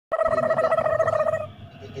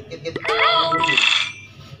dikit.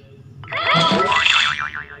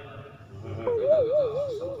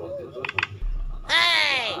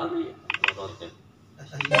 Hey.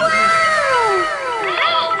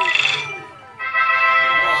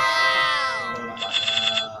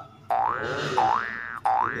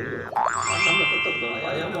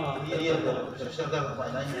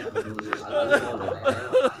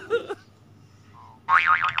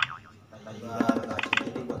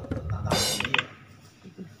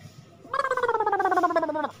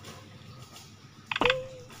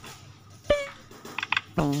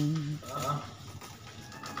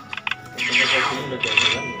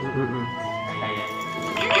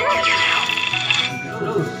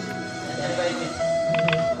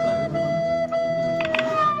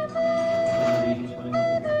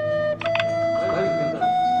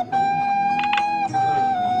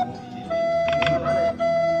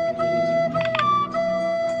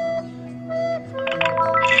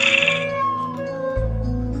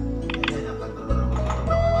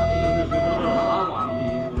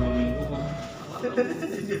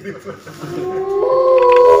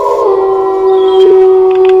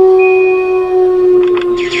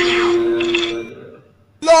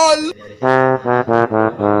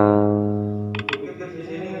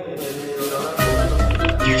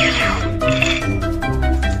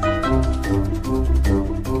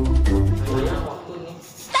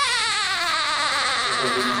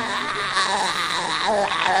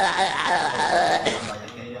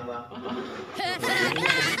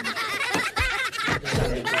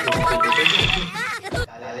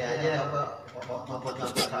 Kali aja apa ngopot-ngopot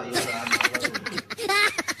sayuran.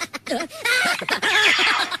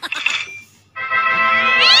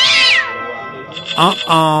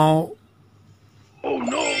 Oh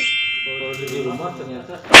no. Kalau di rumah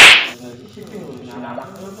ternyata kita gitu.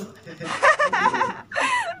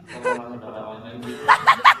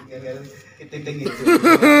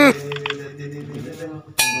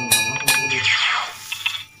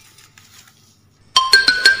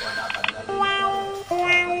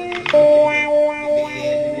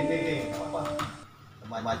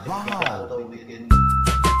 Macam atau bikin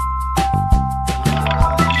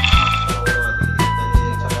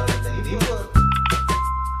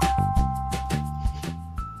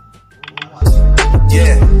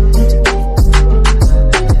Yeah.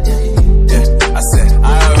 Yeah, I said I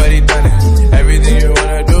already done it. Everything you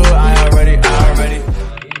wanna do, I already.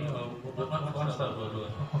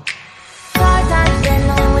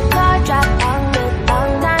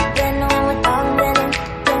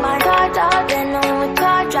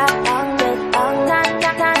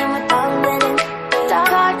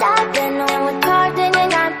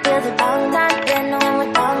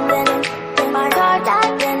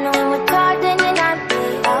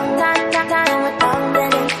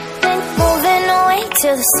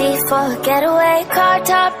 To the sea for a getaway, car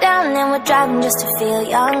top down, and we're driving just to feel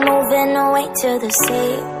young. Moving away to the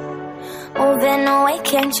sea, moving away,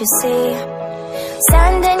 can't you see?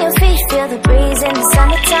 Sand in your feet, feel the breeze in the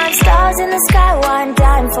summertime. Stars in the sky, one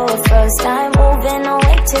dime for a first time. Moving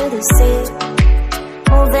away to the sea,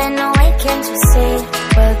 moving away, can't you see?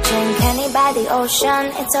 We'll drink honey by the ocean,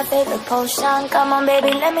 it's our favorite potion. Come on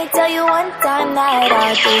baby, let me tell you one time that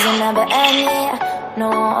our days will never end, yeah. No,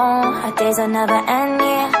 our days will never end,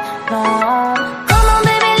 yeah. No. Come on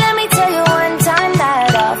baby, let me tell you one time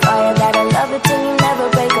that our fire, that I love it till you never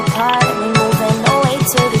break apart. And we moving away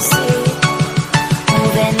to the sea,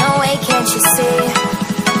 moving away, can't you see?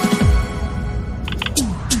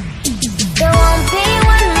 There won't be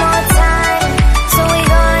one more time, so we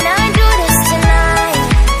gonna do this tonight.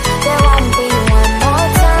 There won't be one more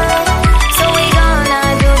time, so we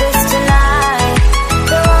gonna do this tonight.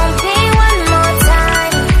 There won't be one more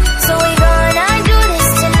time, so we gonna do this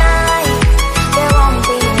tonight. There won't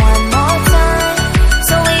be one more time,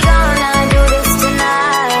 so we gonna do this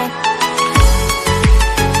tonight.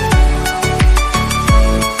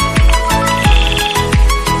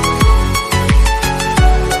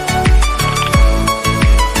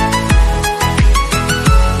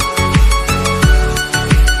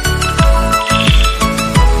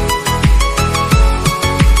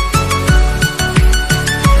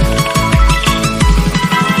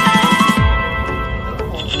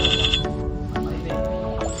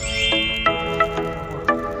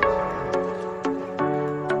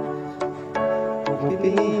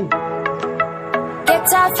 Get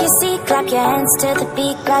off your seat, clap your hands to the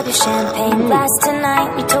beat, grab your champagne glass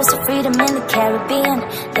tonight. We toast to freedom in the Caribbean,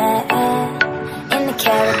 yeah, in the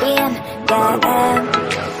Caribbean, yeah.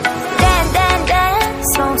 Dance, dance, dance,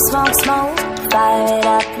 smoke, smoke, smoke, fire it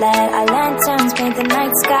up, let our lanterns paint the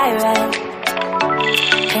night sky red,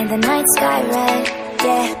 paint the night sky red,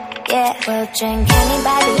 yeah. Yeah, we'll drink honey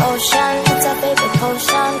by the ocean. It's our favorite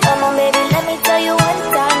potion. Come on, baby, let me tell you one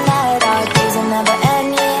time that our days will never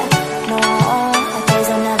end. Yeah, no, our days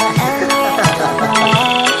will never end. Yeah, no.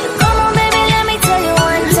 Come on, baby, let me tell you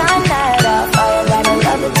one time that our fire gotta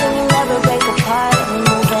love it till you never break apart. We're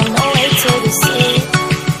moving away to the sea,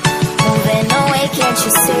 moving away, can't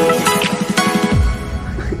you see?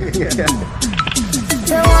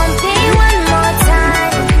 There won't be one more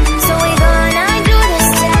time, so we gonna do this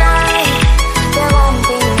tonight. There won't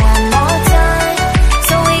be one more time,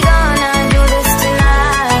 so we gonna do this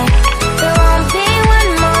tonight. There won't be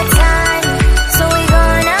one more time, so we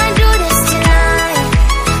gonna do this tonight.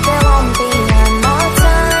 There won't be one more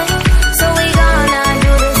time, so we gonna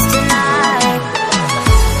do this tonight.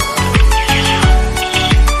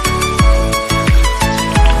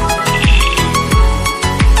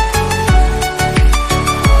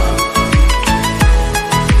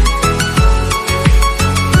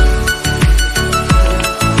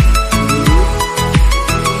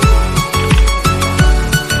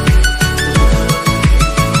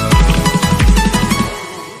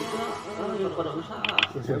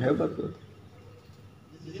 Hebat tuh.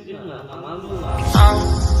 Dia nggak malu.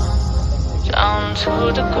 Down to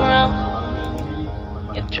the ground,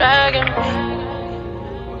 you're dragging me.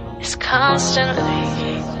 It's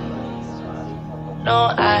constantly. No,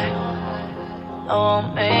 I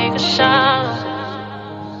won't make a sound.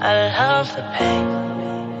 I love the pain.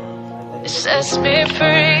 It sets me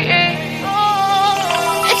free.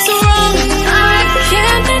 It's wrong, I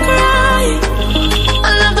can't make right.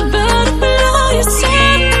 I love the better below you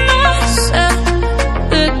said myself.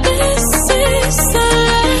 That this is the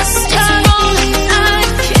last time. It's wrong, I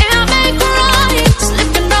can't make right.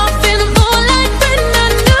 Slipping off in the moonlight when I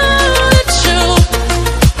knew the truth.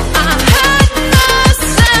 I had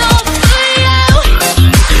myself for you.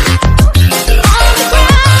 On the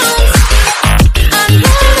ground, I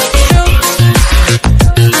know the truth.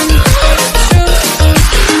 I know the truth.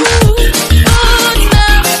 Oh,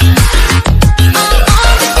 now I'm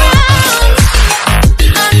on the ground.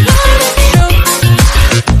 I know the truth.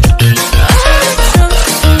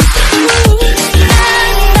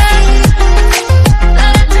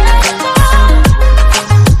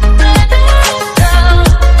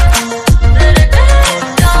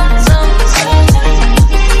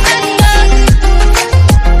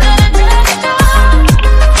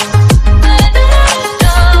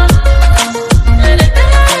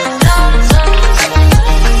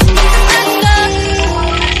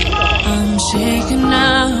 I'm shaking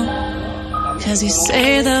now, 'cause you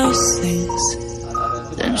say those things,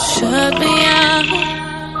 then shut me out.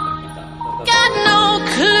 Got no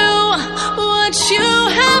clue what you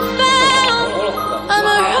have found. I'm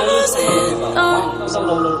a rose in thorns,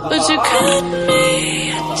 but you cut me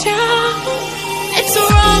down. It's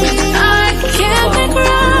wrong, I can't make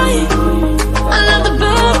right. I love the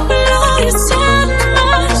bird below you said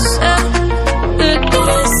myself. That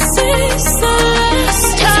this is the last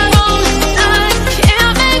time. I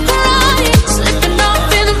can't make right. Slipping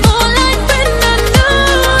off in the moonlight when I knew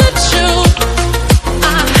the truth.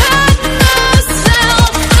 I had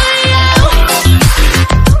myself for you.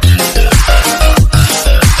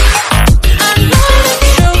 I know the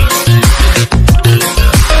truth.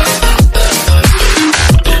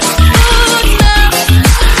 Oh, now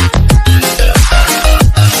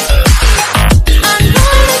I know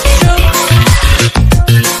the truth.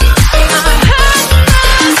 I had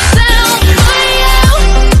myself for you.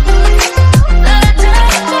 Let it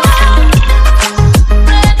down,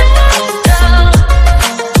 let it down,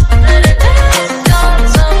 let it down,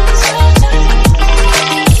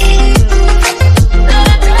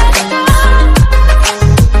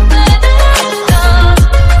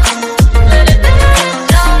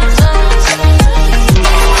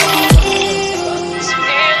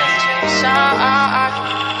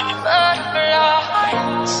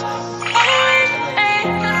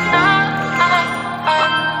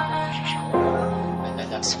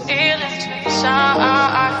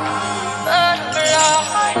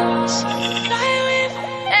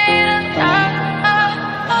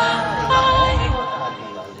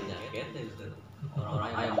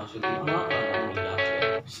 Orang-orang yang maksud itu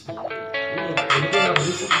ini nggak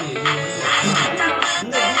berisik sih.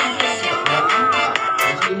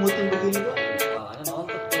 Dimutin begini tuh. Makanya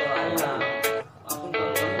nonton tuh ayah. Langsung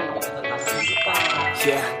kita kasih kita.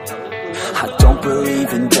 Yeah, I don't believe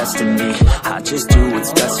in destiny. I just do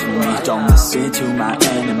what's best for me. Don't listen to my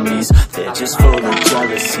enemies, they're just full of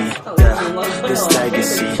jealousy. Yeah, this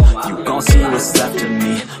legacy, you gon' see what's left of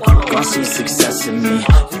me. You gon' see success in me,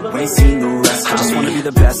 you ain't seen the rest of me. I just wanna be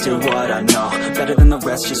the best at what I know, better than the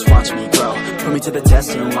rest, just watch me grow. Put me to the test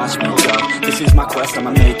and watch me go. This is my quest,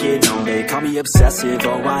 I'ma make it known. They call me obsessive,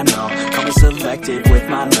 oh I know. Call me selective with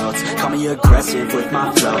my notes, call me aggressive with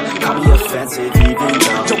my flow, call me offensive even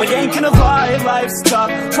though Joe, I ain't gonna lie, life's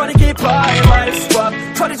tough. Try to get by, life's rough.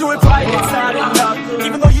 Try to do it right, it's not enough.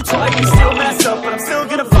 Even though you try, you still mess up. But I'm still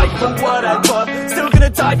gonna fight for what I love, still gonna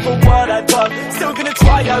die for what I love, still gonna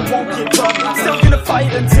try, I won't give up, still gonna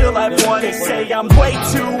fight until I've won. They say I'm way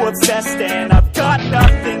too obsessed and I've got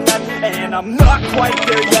nothing left, and I'm not quite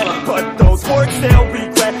there yet, but those words they'll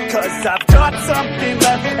regret, cause I've got something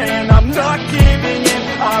left and I'm not giving in.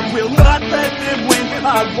 I will not let them win,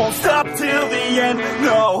 I won't stop till the end,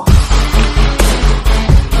 no.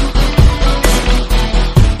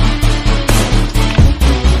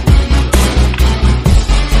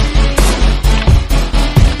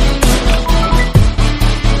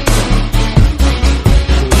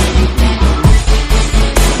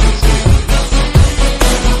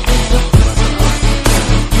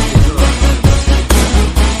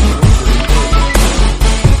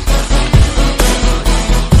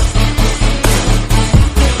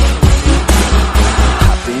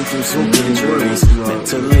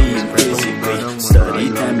 Mentally and physically, study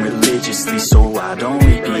them religiously, so I don't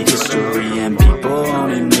repeat history. And people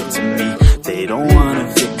won't admit to me, they don't want a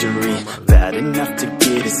victory bad enough to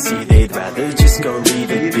get a C, they'd rather just go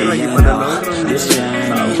leave it be. And on this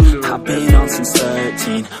journey, I've been on since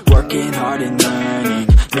 13, working hard and learning,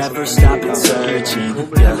 never stopping searching.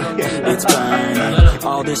 Yeah, it's burning,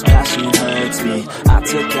 all this passion hurts me. I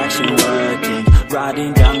took action working,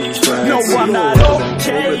 writing down these words. No, I'm not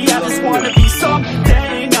okay, I just wanna be something.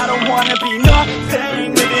 I don't wanna be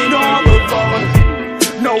nothing, living all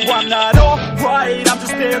alone. No, I'm not alright, I'm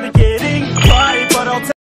just barely getting by.